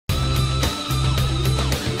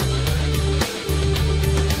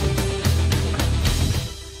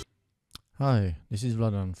Hi, this is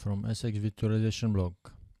Vladan from SX Virtualization blog.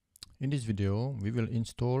 In this video, we will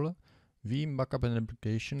install Veeam Backup and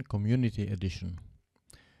Replication Community Edition.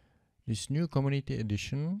 This new Community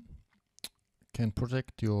Edition can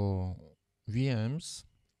protect your VMs,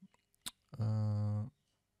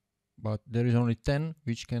 but there is only 10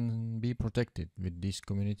 which can be protected with this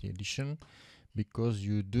Community Edition because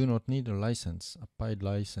you do not need a license, a paid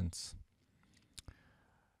license.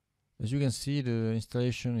 As you can see, the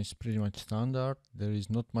installation is pretty much standard. There is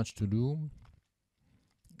not much to do.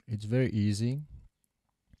 It's very easy.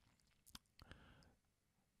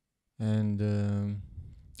 And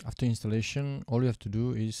after installation, all you have to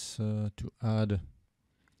do is to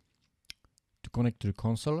connect to the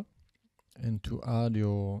console and to add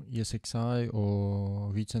your ESXi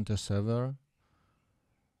or vCenter server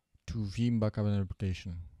to Veeam Backup and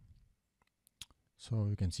Replication. So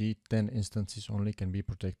you can see 10 instances only can be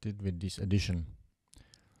protected with this edition.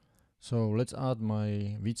 So let's add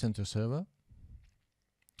my vCenter server,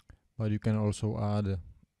 but you can also add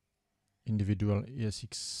individual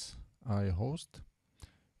ESXi host.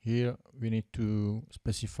 Here we need to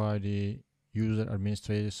specify the user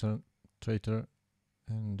administrator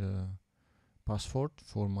and password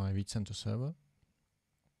for my vCenter server.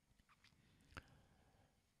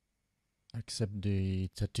 Accept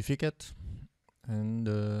the certificate.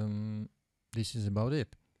 And this is about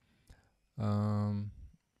it.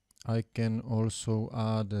 I can also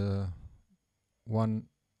add one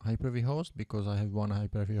Hyper-V host because I have one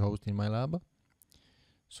Hyper-V host in my lab.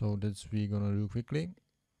 So that's we're gonna do quickly.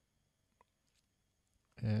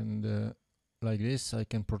 And like this, I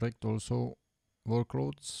can protect also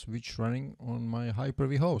workloads which running on my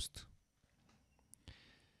Hyper-V host.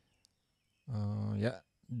 Yeah,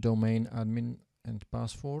 domain admin and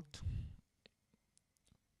password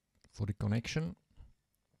for the connection,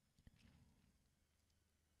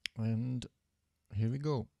 and here we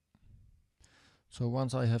go. So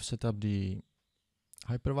once I have set up the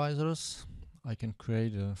hypervisors, I can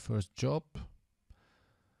create a first job,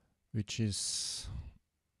 which is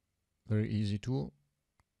very easy to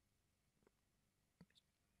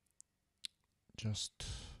just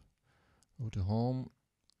go to home,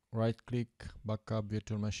 right click, backup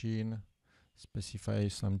virtual machine, specify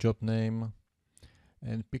some job name,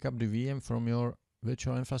 and pick up the VM from your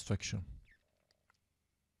virtual infrastructure.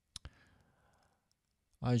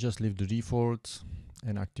 I just leave the defaults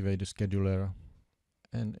and activate the scheduler,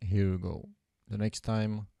 and here we go. The next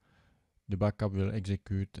time the backup will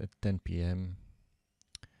execute at 10 p.m.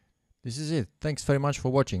 This is it. Thanks very much for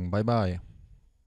watching. Bye bye.